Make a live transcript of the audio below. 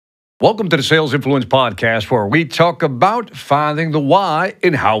Welcome to the Sales Influence Podcast, where we talk about finding the why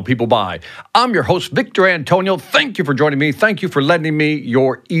in how people buy. I'm your host, Victor Antonio. Thank you for joining me. Thank you for lending me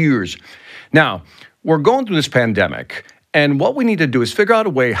your ears. Now, we're going through this pandemic, and what we need to do is figure out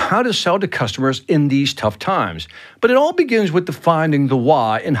a way how to sell to customers in these tough times. But it all begins with defining the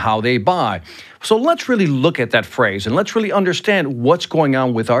why and how they buy. So let's really look at that phrase and let's really understand what's going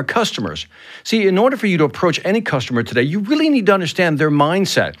on with our customers. See, in order for you to approach any customer today, you really need to understand their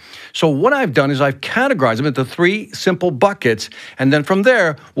mindset. So what I've done is I've categorized them into three simple buckets, and then from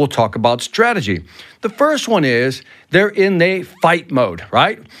there, we'll talk about strategy. The first one is they're in a fight mode,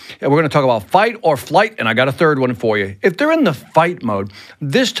 right? And we're going to talk about fight or flight, and I got a third one for you. If they're in the fight mode,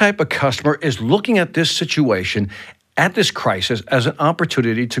 this type of customer is looking at this situation at this crisis as an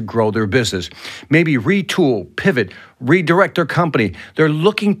opportunity to grow their business. Maybe retool, pivot, redirect their company. They're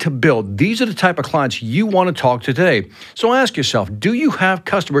looking to build. These are the type of clients you want to talk to today. So ask yourself, do you have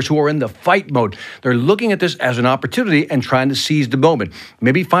customers who are in the fight mode? They're looking at this as an opportunity and trying to seize the moment.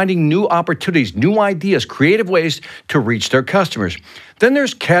 Maybe finding new opportunities, new ideas, creative ways to reach their customers. Then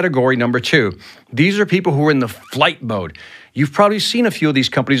there's category number two. These are people who are in the flight mode. You've probably seen a few of these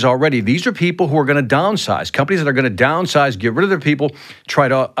companies already. These are people who are going to downsize, companies that are going to downsize, get rid of their people, try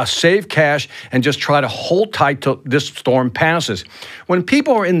to save cash, and just try to hold tight till this storm passes. When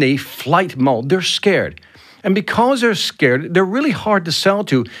people are in the flight mode, they're scared. And because they're scared, they're really hard to sell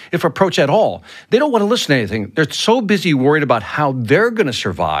to if approached at all. They don't want to listen to anything. They're so busy worried about how they're going to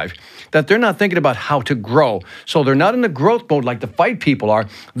survive that they're not thinking about how to grow. So they're not in the growth mode like the fight people are.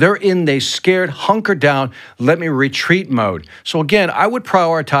 They're in the scared, hunker down, let me retreat mode. So again, I would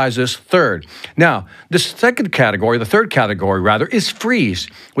prioritize this third. Now, the third category rather, is freeze.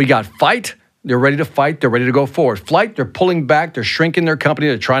 We got fight. They're ready to fight. They're ready to go forward. Flight, they're pulling back. They're shrinking their company.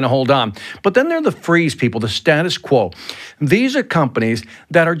 They're trying to hold on. But then they're the freeze people, the status quo. These are companies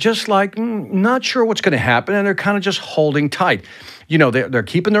that are just like, not sure what's going to happen, and they're kind of just holding tight. You know, they're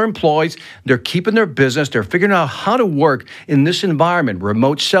keeping their employees. They're keeping their business. They're figuring out how to work in this environment.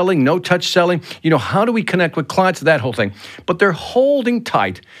 Remote selling, no-touch selling. You know, how do we connect with clients? That whole thing. But they're holding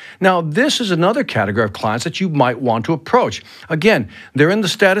tight. Now, this is another category of clients that you might want to approach. Again, they're in the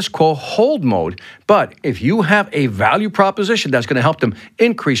status quo hold mode. But if you have a value proposition that's going to help them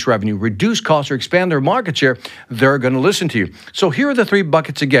increase revenue, reduce costs, or expand their market share, they're going to listen to you. So here are the three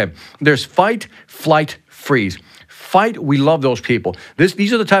buckets again. There's fight, flight, freeze. Fight, we love those people.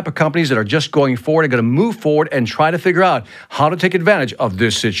 These are the type of companies that are just going forward, are going to move forward and try to figure out how to take advantage of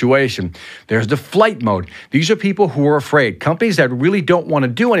this situation. There's the flight mode. These are people who are afraid, companies that really don't want to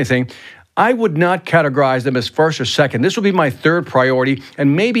do anything. I would not categorize them as first or second. This will be my third priority,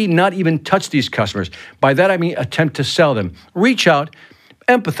 and maybe not even touch these customers. By that, I mean attempt to sell them. Reach out,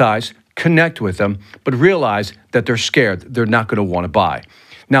 empathize, connect with them, but realize that they're scared. They're not going to want to buy.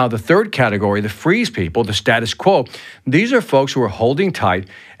 Now, the third category, the freeze people, the status quo, these are folks who are holding tight,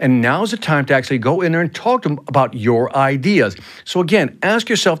 and now's the time to actually go in there and talk to them about your ideas. So again, ask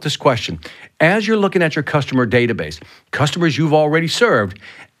yourself this question. As you're looking at your customer database, customers you've already served,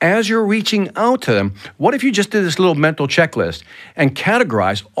 as you're reaching out to them, what if you just did this little mental checklist and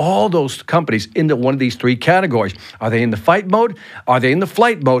categorize all those companies into one of these three categories? Are they in the fight mode? Are they in the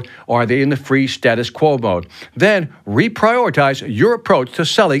flight mode? Or are they in the free status quo mode? Then reprioritize your approach to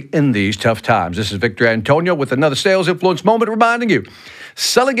selling in these tough times. This is Victor Antonio with another Sales Influence Moment reminding you,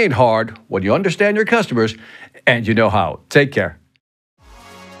 selling ain't hard when you understand your customers and you know how. Take care.